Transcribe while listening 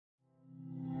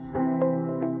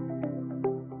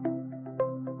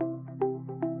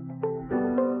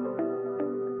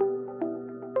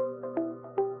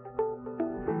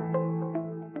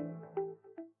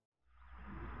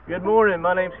Good morning,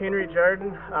 my name's Henry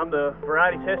Jordan. I'm the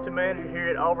Variety Testing Manager here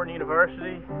at Auburn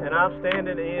University, and I'm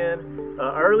standing in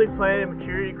Early Planted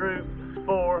Maturity Group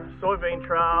 4 soybean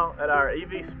trial at our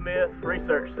E.V. Smith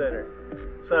Research Center.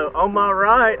 So on my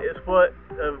right is what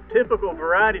a typical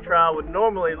variety trial would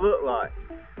normally look like.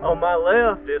 On my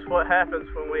left is what happens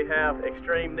when we have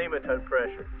extreme nematode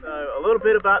pressure. So a little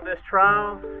bit about this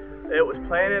trial. It was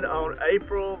planted on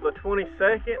April the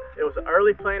 22nd. It was an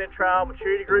early planted trial,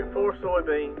 maturity group 4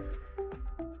 soybeans.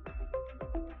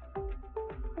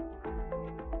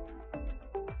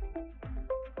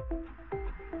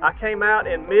 I came out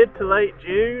in mid to late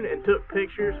June and took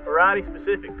pictures, variety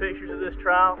specific pictures of this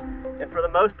trial, and for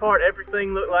the most part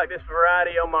everything looked like this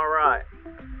variety on my right.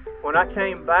 When I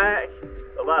came back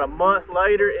about a month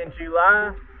later in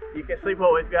July, you can see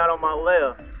what we've got on my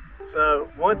left. So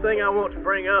one thing I want to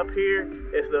bring up here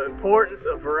is the importance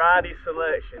of variety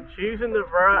selection. Choosing the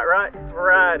right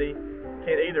variety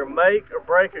can either make or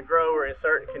break a grower in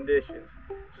certain conditions.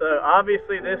 So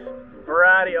obviously this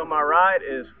variety on my right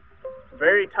is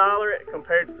very tolerant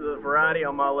compared to the variety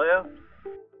on my left.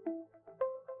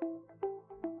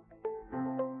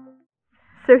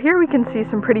 So here we can see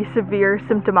some pretty severe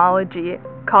symptomology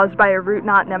caused by a root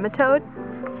knot nematode.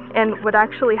 And what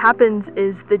actually happens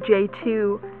is the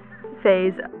J2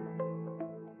 phase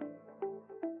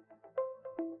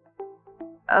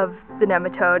of the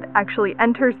nematode actually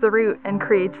enters the root and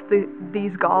creates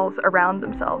these galls around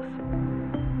themselves.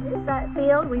 In this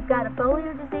field we've got a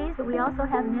foliar disease, but we also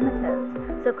have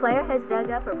nematodes. So Claire has dug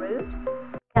up a root.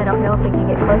 I don't know if we can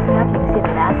get close enough. You can see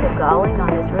the massive galling on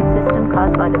this root system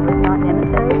caused by the root knot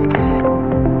nematode.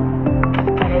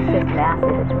 And it's just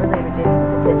massive. It's really reduced the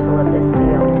potential of this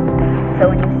field. So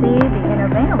when you see the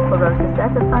interveinal chlorosis,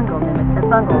 that's a fungal disease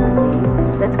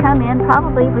that's come in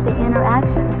probably with the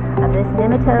interaction of this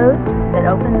nematode that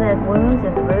opened the wounds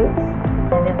in the roots,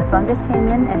 and then the fungus came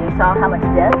in and you saw how much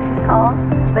death is caused.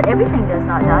 But everything does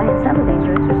not die, and some of these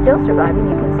roots are still surviving.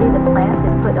 You can see the plant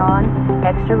has put on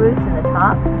extra roots in the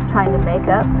top, trying to make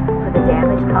up for the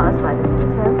damage caused by the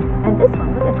nematode. And this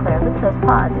one, look at Claire, look at those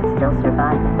pods, it's still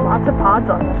surviving. Lots of pods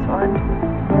on this one.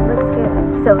 It looks good.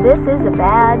 So this is a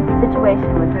bad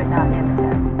situation with root knot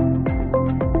nematode.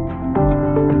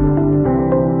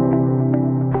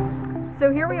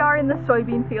 So here we are in the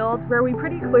soybean field where we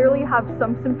pretty clearly have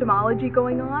some symptomology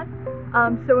going on.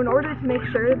 So in order to make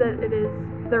sure that it is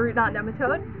the root knot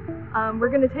nematode, we're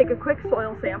going to take a quick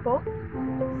soil sample.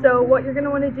 So what you're going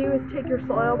to want to do is take your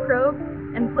soil probe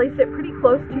and place it pretty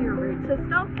close to your root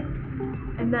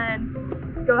system, and then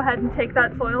go ahead and take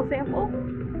that soil sample.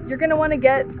 You're going to want to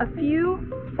get a few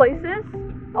places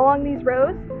along these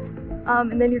rows,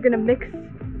 and then you're going to mix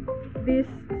these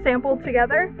samples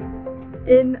together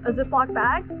in a Ziploc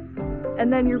bag,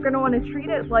 and then you're going to want to treat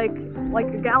it like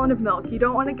a gallon of milk. You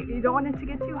don't want it to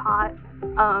get too hot.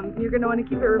 You're going to want to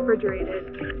keep it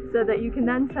refrigerated so that you can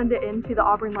then send it into the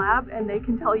Auburn lab, and they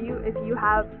can tell you if you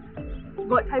have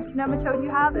what type of nematode you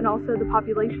have and also the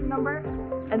population number,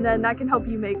 and then that can help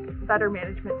you make better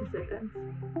management decisions.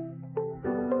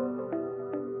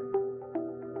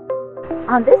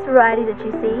 On this variety that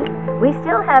you see, we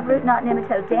still have root knot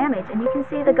nematode damage, and you can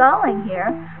see the galling here,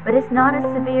 but it's not as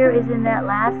severe as in that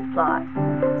last plot.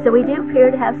 So we do appear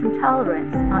to have some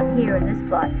tolerance on here in this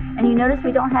plot, and you notice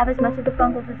we don't have as much of the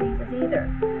fungal diseases either.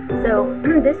 So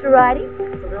this variety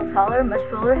is a little taller, much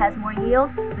fuller, has more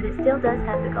yield, but it still does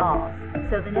have the galls.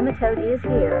 So the nematode is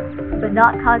here, but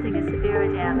not causing a severe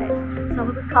damage. So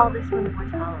we would call this one more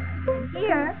tolerant. And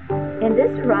here, in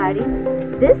this variety,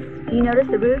 you notice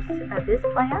the roots of this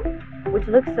plant, which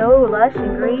looks so lush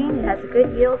and green, it has a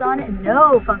good yield on it, and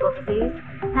no fungal disease,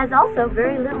 has also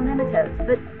very little nematodes,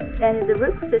 and the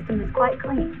root system is quite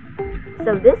clean.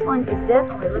 So this one is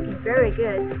definitely looking very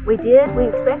good. We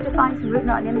expect to find some root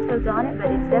knot nematodes on it,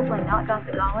 but it's definitely not got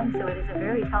the galling, so it is a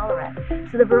very tolerant.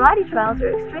 So the variety trials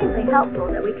are extremely helpful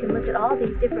that we can look at all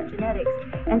these different genetics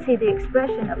and see the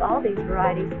expression of all these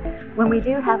varieties when we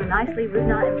do have a nicely root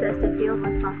knot infested field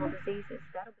with fungal diseases.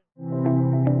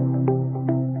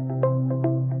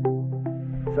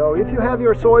 So if you have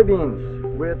your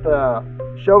soybeans with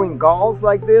showing galls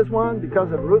like this one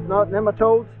because of root knot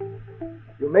nematodes,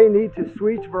 you may need to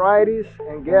switch varieties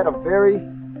and get a very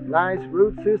nice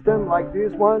root system like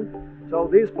this one. So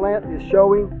this plant is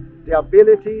showing the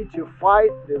ability to fight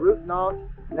the root knot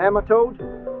nematode.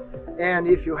 And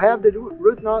if you have the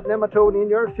root knot nematode in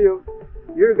your field,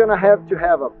 you're going to have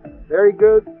a very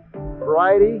good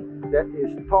variety that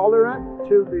is tolerant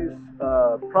to this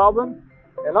problem.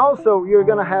 And also you're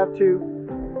going to have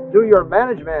to do your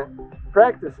management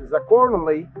practices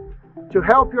accordingly to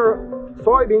help your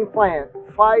soybean plant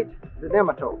fight the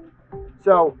nematode.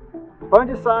 So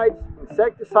fungicides,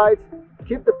 insecticides,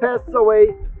 keep the pests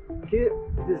away, keep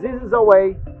diseases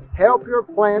away, help your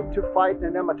plant to fight the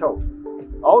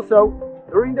nematode. Also,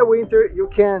 during the winter, you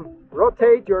can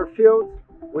rotate your fields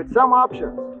with some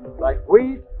options like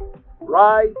wheat,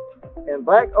 rye, and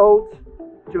black oats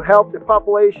to help the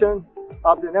population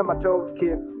of the nematode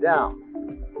keep down.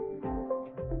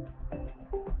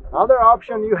 Another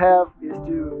option you have is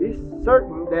to be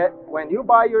certain that when you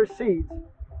buy your seeds,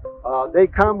 they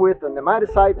come with a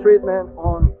nematicide treatment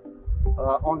on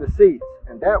the seeds,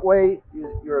 and that way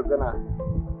you're gonna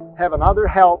have another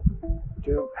help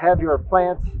to have your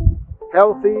plants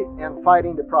healthy and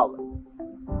fighting the problem.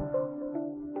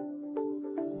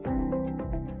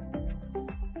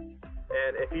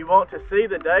 And if you want to see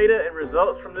the data and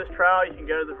results from this trial, you can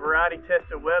go to the Variety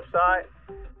Testing website